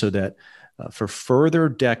manner so that for further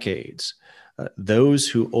decades, those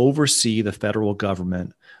who oversee the federal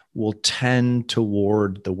government will tend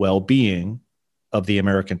toward the well-being of the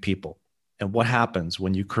American people. And what happens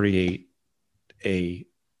when you create a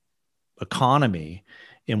economy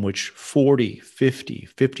in which 40, 50,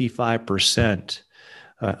 55%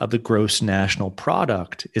 of the gross national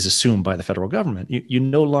product is assumed by the federal government? You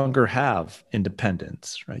no longer have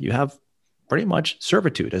independence, right? You have pretty much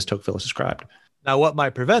servitude, as Tocqueville described. Now, what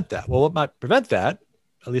might prevent that? Well, what might prevent that,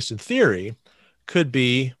 at least in theory, could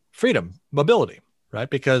be freedom, mobility, right?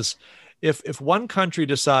 Because if one country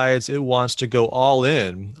decides it wants to go all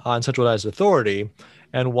in on centralized authority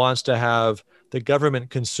and wants to have the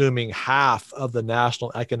government consuming half of the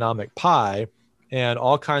national economic pie and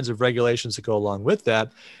all kinds of regulations that go along with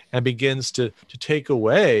that, and begins to take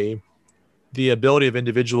away the ability of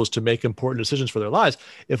individuals to make important decisions for their lives.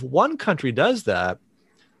 If one country does that,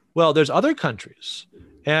 well, there's other countries.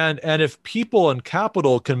 And if people and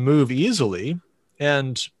capital can move easily,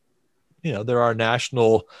 and there are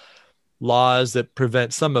national laws that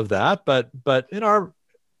prevent some of that, but in our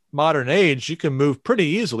modern age, you can move pretty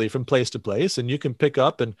easily from place to place, and you can pick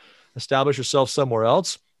up and establish yourself somewhere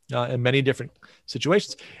else in many different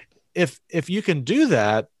situations. If you can do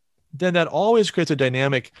that, then that always creates a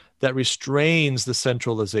dynamic that restrains the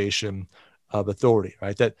centralization of authority,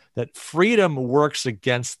 right? That freedom works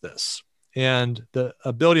against this, and the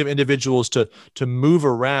ability of individuals to move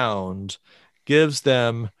around gives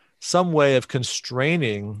them some way of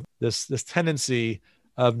constraining this tendency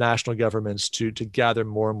of national governments to gather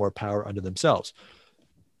more and more power under themselves.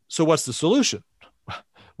 So what's the solution?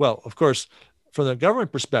 Well, of course, from the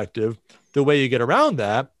government perspective, the way you get around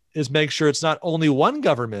that is make sure it's not only one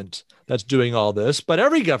government that's doing all this, but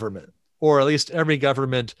every government, or at least every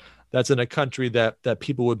government that's in a country that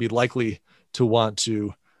people would be likely to want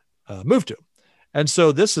to move to. And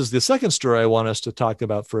so this is the second story I want us to talk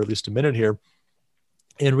about for at least a minute here.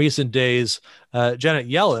 In recent days, Janet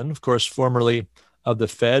Yellen, of course, formerly of the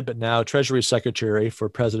Fed, but now Treasury Secretary for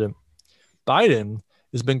President Biden,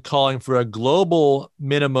 has been calling for a global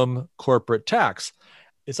minimum corporate tax.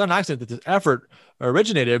 It's not an accident that this effort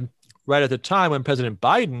originated right at the time when President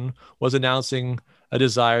Biden was announcing a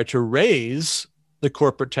desire to raise the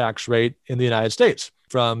corporate tax rate in the United States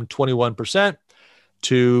from 21%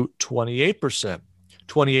 to 28%.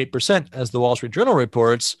 28%, as the Wall Street Journal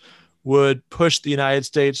reports, would push the United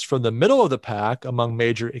States from the middle of the pack among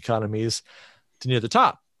major economies to near the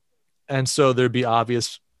top. And so there'd be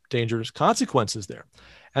obvious dangerous consequences there.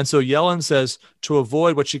 And so Yellen says to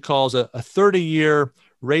avoid what she calls a 30-year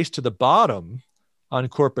race to the bottom on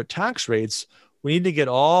corporate tax rates, we need to get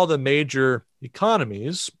all the major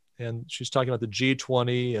economies, and she's talking about the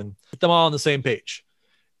G20, and get them all on the same page.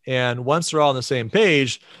 And once they're all on the same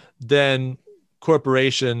page, then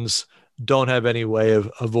corporations don't have any way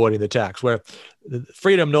of avoiding the tax, where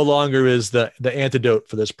freedom no longer is the antidote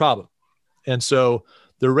for this problem. And so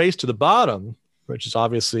the race to the bottom, which is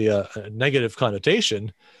obviously a negative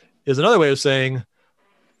connotation, is another way of saying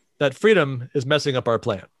that freedom is messing up our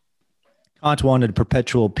plan. Kant wanted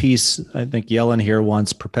perpetual peace. I think Yellen here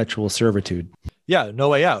wants perpetual servitude. Yeah, no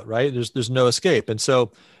way out, right? There's no escape. And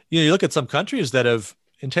so you look at some countries that have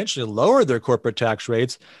intentionally lowered their corporate tax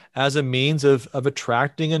rates as a means of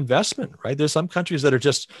attracting investment, right? There's some countries that are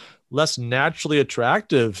just less naturally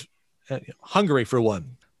attractive. Hungary, for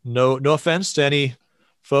one. No offense to any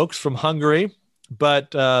folks from Hungary,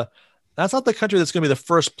 but that's not the country that's going to be the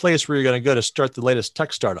first place where you're going to go to start the latest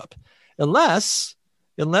tech startup, unless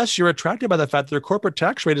you're attracted by the fact that their corporate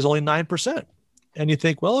tax rate is only 9%. And you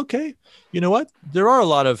think, well, okay, you know what? There are a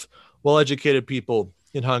lot of well-educated people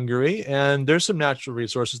in Hungary, and there's some natural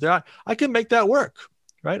resources there. I can make that work.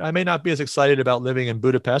 right? I may not be as excited about living in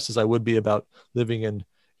Budapest as I would be about living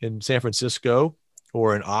in San Francisco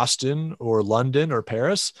or in Austin or London or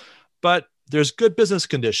Paris, but there's good business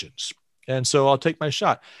conditions. And so I'll take my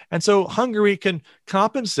shot. And so Hungary can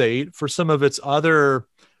compensate for some of its other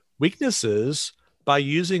weaknesses by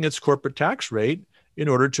using its corporate tax rate in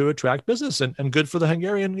order to attract business and good for the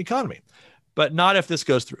Hungarian economy. But not if this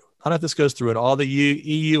goes through. Not if this goes through, and all the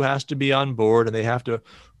EU has to be on board, and they have to.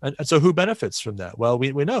 And so, who benefits from that? Well,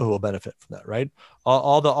 we know who will benefit from that, right?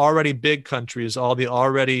 All the already big countries, all the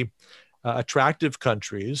already attractive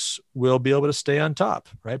countries will be able to stay on top,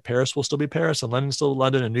 right? Paris will still be Paris, and London still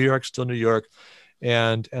London, and New York still New York,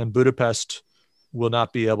 and Budapest will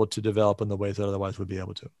not be able to develop in the ways that otherwise would be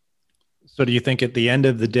able to. So do you think at the end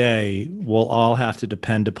of the day, we'll all have to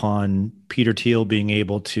depend upon Peter Thiel being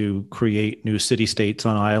able to create new city-states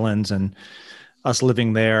on islands and us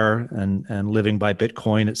living there and living by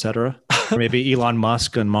Bitcoin, et cetera? Or maybe Elon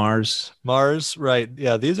Musk on Mars? Mars, right.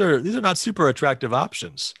 Yeah, these are not super attractive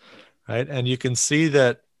options, right? And you can see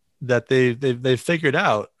that they've figured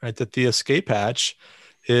out, right, that the escape hatch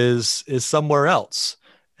is somewhere else.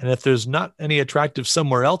 And if there's not any attractive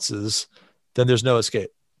somewhere else's, then there's no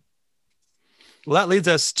escape. Well, that leads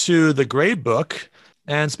us to the Gray Book.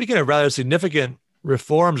 And speaking of rather significant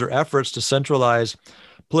reforms or efforts to centralize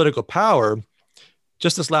political power,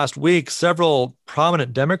 just this last week, several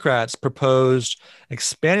prominent Democrats proposed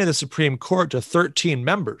expanding the Supreme Court to 13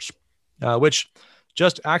 members, which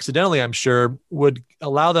just accidentally, I'm sure, would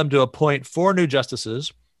allow them to appoint 4 new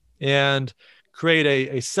justices and create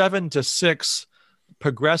a 7-6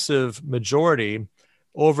 progressive majority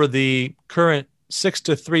over the current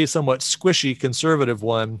 6-3 somewhat squishy conservative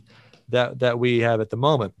one that we have at the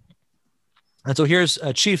moment. And so here's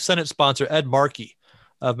Chief Senate sponsor Ed Markey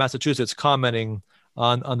of Massachusetts commenting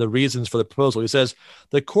on the reasons for the proposal. He says,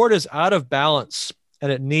 the court is out of balance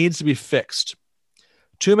and it needs to be fixed.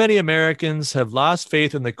 Too many Americans have lost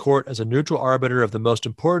faith in the court as a neutral arbiter of the most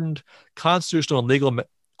important constitutional and legal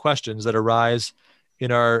questions that arise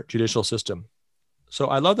in our judicial system. So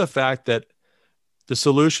I love the fact that the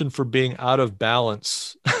solution for being out of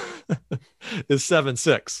balance is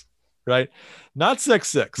 7-6, right? Not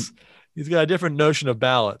 6-6. He's got a different notion of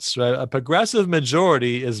balance, right? A progressive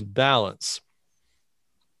majority is balance.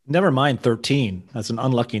 Never mind 13. That's an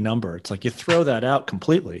unlucky number. It's like you throw that out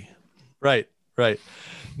completely. Right.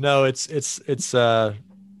 No, it's a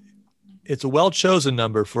well-chosen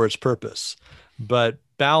number for its purpose, but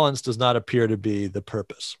balance does not appear to be the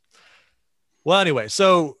purpose. Well, anyway,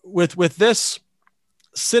 so with this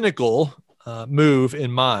cynical move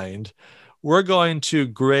in mind, we're going to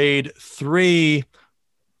grade 3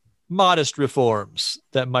 modest reforms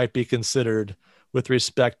that might be considered with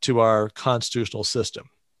respect to our constitutional system.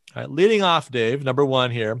 All right, leading off, Dave, number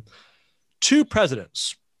 1 here, 2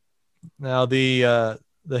 presidents. Now, the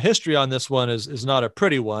history on this one is not a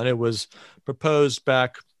pretty one. It was proposed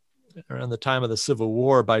back around the time of the Civil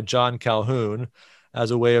War by John Calhoun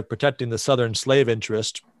as a way of protecting the Southern slave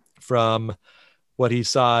interest from what he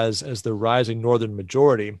saw as the rising Northern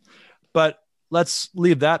majority. But let's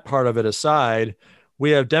leave that part of it aside.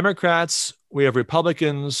 We have Democrats, we have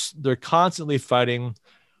Republicans. They're constantly fighting.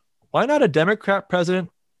 Why not a Democrat president,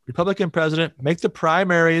 Republican president, make the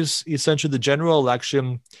primaries essentially the general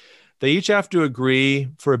election? They each have to agree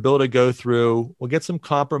for a bill to go through. We'll get some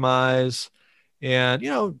compromise. And,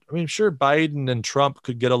 sure, Biden and Trump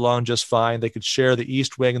could get along just fine. They could share the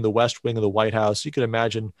East Wing and the West Wing of the White House. You could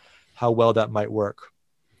imagine how well that might work.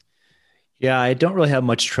 Yeah, I don't really have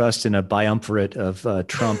much trust in a biumvirate of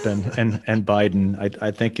Trump and Biden. I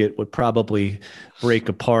think it would probably break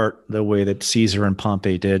apart the way that Caesar and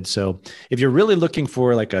Pompey did. So if you're really looking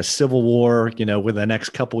for like a civil war, with the next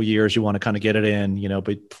couple of years, you want to kind of get it in,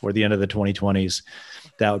 before the end of the 2020s,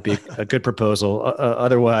 that would be a good proposal.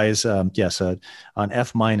 Otherwise, yes, on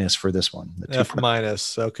F- for this one.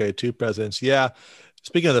 F-. Okay, 2 presidents. Yeah.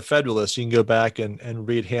 Speaking of the Federalists, you can go back and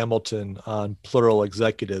read Hamilton on plural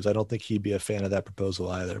executives. I don't think he'd be a fan of that proposal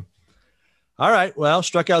either. All right, well,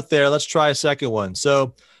 struck out there. Let's try a second one.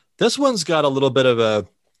 So this one's got a little bit of a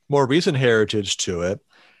more recent heritage to it.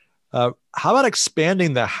 How about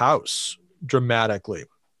expanding the House dramatically?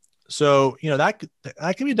 So, that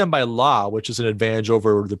can be done by law, which is an advantage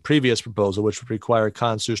over the previous proposal, which would require a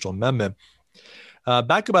constitutional amendment.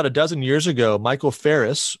 Back about a dozen years ago, Michael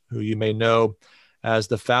Farris, who you may know as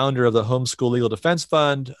the founder of the Homeschool Legal Defense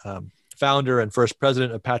Fund, founder and first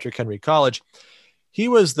president of Patrick Henry College. He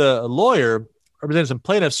was the lawyer representing some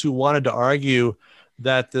plaintiffs who wanted to argue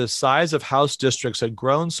that the size of House districts had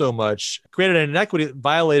grown so much, created an inequity that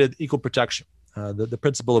violated equal protection, the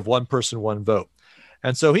principle of one person, one vote.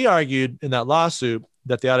 And so he argued in that lawsuit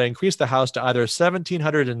that they ought to increase the House to either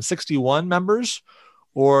 1,761 members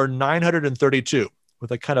or 932,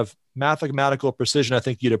 with a kind of mathematical precision I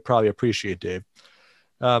think you'd probably appreciate, Dave.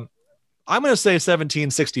 I'm going to say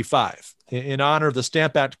 1765 in honor of the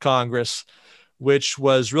Stamp Act Congress, which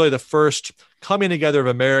was really the first coming together of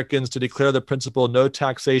Americans to declare the principle no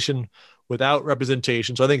taxation without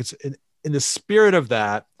representation. So I think it's in the spirit of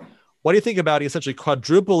that. What do you think about essentially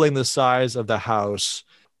quadrupling the size of the House?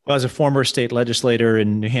 Well, as a former state legislator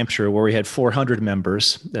in New Hampshire, where we had 400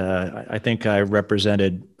 members, I think I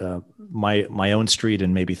represented my own street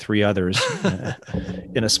and maybe three others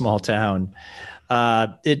in a small town.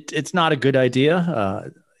 It's not a good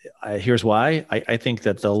idea. Here's why. I think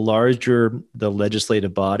that the larger the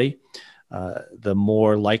legislative body, the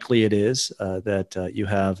more likely it is that you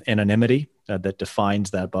have anonymity that defines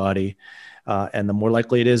that body. And the more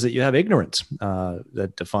likely it is that you have ignorance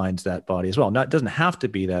that defines that body as well. Now, it doesn't have to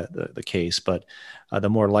be that the case, but the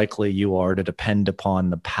more likely you are to depend upon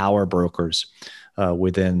the power brokers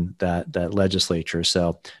within that legislature.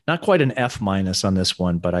 So not quite an F- on this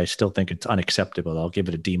one, but I still think it's unacceptable. I'll give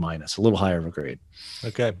it a D-, a little higher of a grade.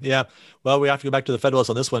 Okay. Yeah. Well, we have to go back to the Federalist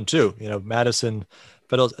on this one too. Madison,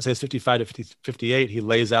 Federalist says 55 to 58, he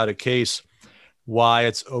lays out a case why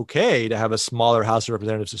it's okay to have a smaller House of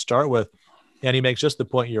Representatives to start with. And he makes just the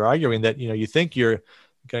point you're arguing that, you think you're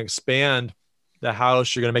going to expand the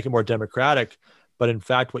House, you're going to make it more democratic. But in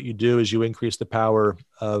fact, what you do is you increase the power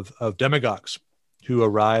of demagogues who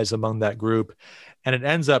arise among that group. And it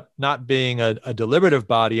ends up not being a deliberative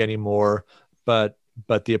body anymore, but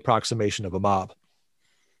the approximation of a mob.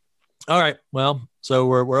 All right. Well, so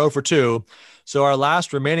we're 0 for 2. So our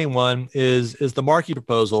last remaining one is the Markey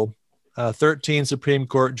proposal, 13 Supreme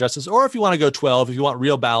Court justices, or if you want to go 12, if you want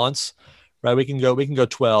real balance, right? We can go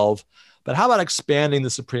 12, but how about expanding the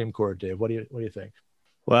Supreme Court, Dave? What do you think?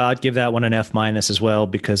 Well, I'd give that one an F- as well,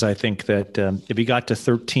 because I think that if you got to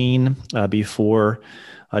 13 before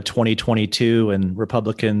 2022 and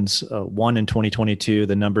Republicans won in 2022,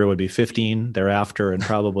 the number would be 15 thereafter and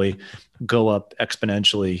probably go up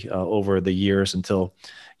exponentially over the years until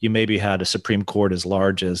you maybe had a Supreme Court as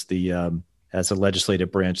large as the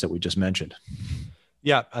legislative branch that we just mentioned.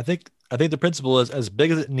 Yeah, I think the principle is as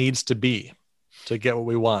big as it needs to be to get what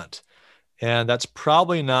we want. And that's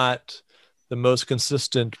probably not the most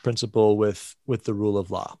consistent principle with the rule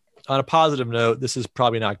of law. On a positive note, this is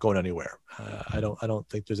probably not going anywhere. I don't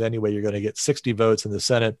think there's any way you're going to get 60 votes in the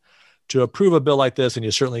Senate to approve a bill like this, and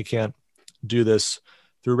you certainly can't do this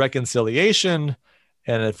through reconciliation.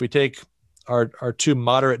 And if we take our two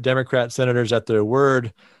moderate Democrat senators at their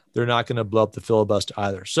word, they're not going to blow up the filibuster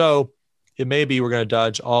either. So it may be we're going to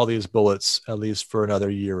dodge all these bullets at least for another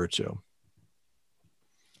year or two.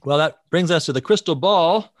 Well, that brings us to the crystal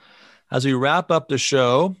ball as we wrap up the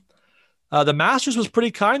show. The Masters was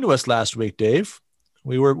pretty kind to us last week, Dave.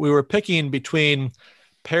 We were picking between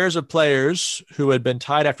pairs of players who had been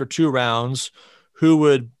tied after 2 rounds who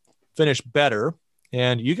would finish better,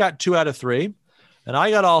 and you got 2 out of 3, and I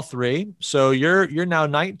got all 3. So you're now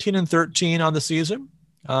 19-13 on the season.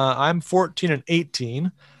 I'm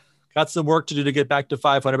 14-18. Got some work to do to get back to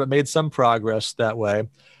 500, but made some progress that way.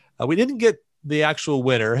 We didn't get the actual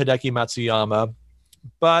winner, Hideki Matsuyama,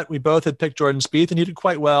 but we both had picked Jordan Spieth, and he did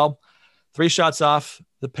quite well. 3 shots off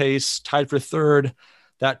the pace, tied for 3rd.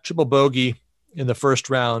 That triple bogey in the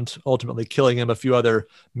first round, ultimately killing him. A few other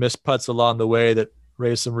missed putts along the way that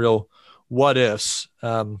raised some real what ifs.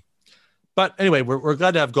 But anyway, we're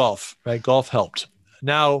glad to have golf, right? Golf helped.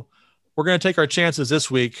 Now we're going to take our chances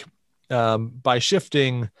this week by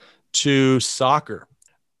shifting to soccer,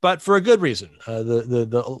 but for a good reason.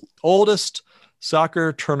 The oldest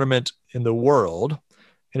soccer tournament in the world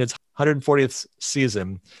in its 140th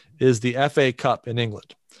season is the FA Cup in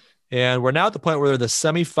England. And we're now at the point where they're the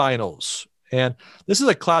semifinals. And this is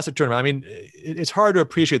a classic tournament. I mean, it's hard to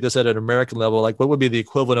appreciate this at an American level. Like, what would be the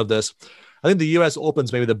equivalent of this? I think the U.S. Open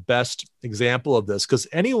is maybe the best example of this, because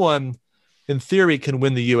anyone in theory can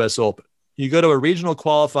win the U.S. Open. You go to a regional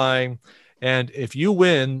qualifying, and if you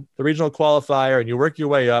win the regional qualifier and you work your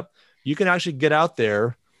way up, you can actually get out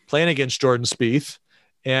there playing against Jordan Spieth,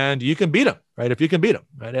 and you can beat him, right? If you can beat him,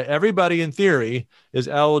 right? Everybody in theory is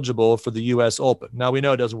eligible for the U.S. Open. Now we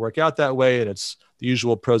know it doesn't work out that way, and it's the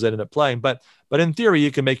usual pros that end up playing, but in theory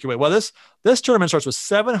you can make your way. Well, this tournament starts with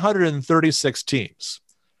 736 teams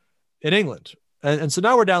in England, and so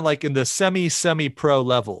now we're down like in the semi-pro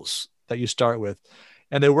levels that you start with,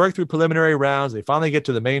 and they work through preliminary rounds. They finally get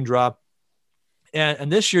to the main drop,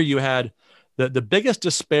 and this year you had the biggest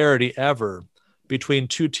disparity ever between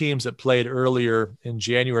 2 teams that played earlier in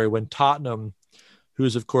January, when Tottenham,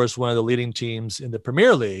 who's, of course, one of the leading teams in the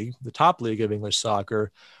Premier League, the top league of English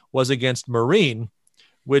soccer, was against Marine,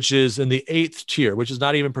 which is in the 8th tier, which is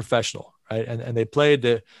not even professional, right? And they played,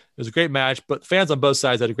 it was a great match, but fans on both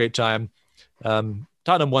sides had a great time.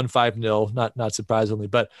 Tottenham won 5-0, not surprisingly,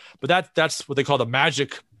 but that's what they call the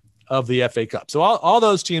magic of the FA Cup. So all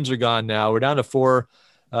those teams are gone now. We're down to 4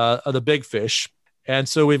 of the big fish. And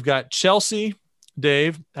so we've got Chelsea,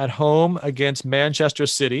 Dave, at home against Manchester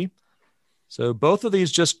City. So both of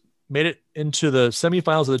these just made it into the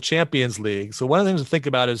semifinals of the Champions League. So one of the things to think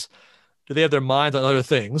about is, do they have their minds on other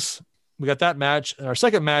things? We got that match. And our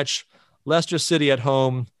second match, Leicester City at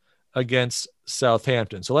home against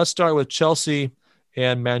Southampton. So let's start with Chelsea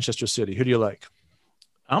and Manchester City. Who do you like?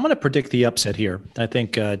 I'm going to predict the upset here. I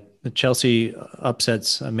think the Chelsea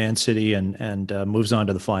upsets Man City and moves on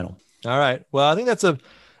to the final. All right. Well, I think that's a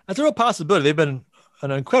real possibility. They've been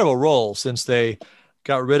an incredible role since they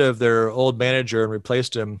got rid of their old manager and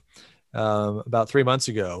replaced him about 3 months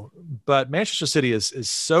ago. But Manchester City is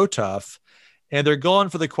so tough, and they're going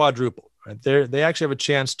for the quadruple. Right? They actually have a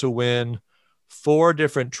chance to win 4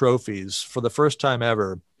 different trophies for the first time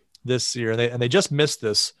ever this year. And they just missed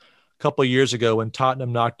this a couple of years ago when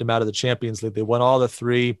Tottenham knocked them out of the Champions League. They won all the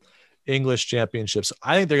 3 English championships.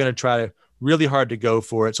 I think they're going to try really hard to go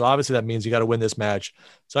for it. So obviously that means you got to win this match.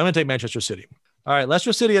 So I'm going to take Manchester City. All right,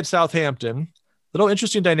 Leicester City at Southampton. Little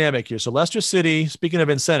interesting dynamic here. So Leicester City, speaking of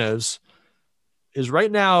incentives, is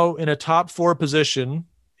right now in a top 4 position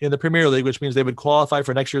in the Premier League, which means they would qualify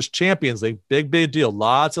for next year's Champions League. Big deal.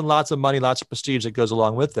 Lots and lots of money, lots of prestige that goes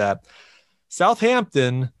along with that.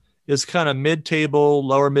 Southampton is kind of mid-table,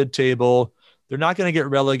 lower mid-table. They're not going to get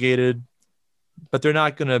relegated, but they're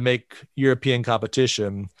not going to make European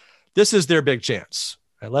competition. This is their big chance.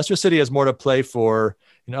 Right? Leicester City has more to play for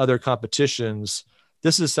in other competitions.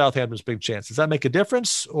 This is Southampton's big chance. Does that make a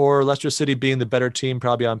difference? Or Leicester City being the better team,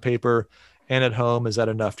 probably on paper and at home, is that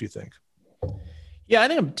enough, do you think? Yeah, I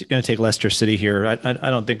think I'm going to take Leicester City here. I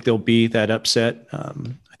don't think they'll be that upset. I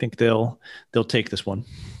think they'll take this one.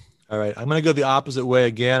 All right. I'm going to go the opposite way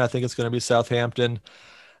again. I think it's going to be Southampton.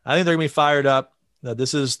 I think they're going to be fired up.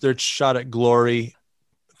 This is their shot at glory.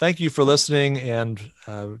 Thank you for listening. And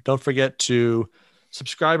don't forget to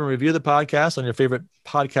subscribe and review the podcast on your favorite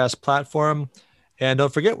podcast platform. And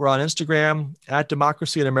don't forget, we're on Instagram at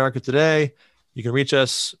Democracy in America Today. You can reach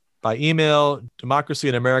us by email,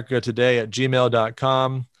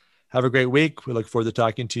 democracyinamericatoday@gmail.com. Have a great week. We look forward to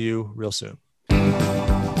talking to you real soon.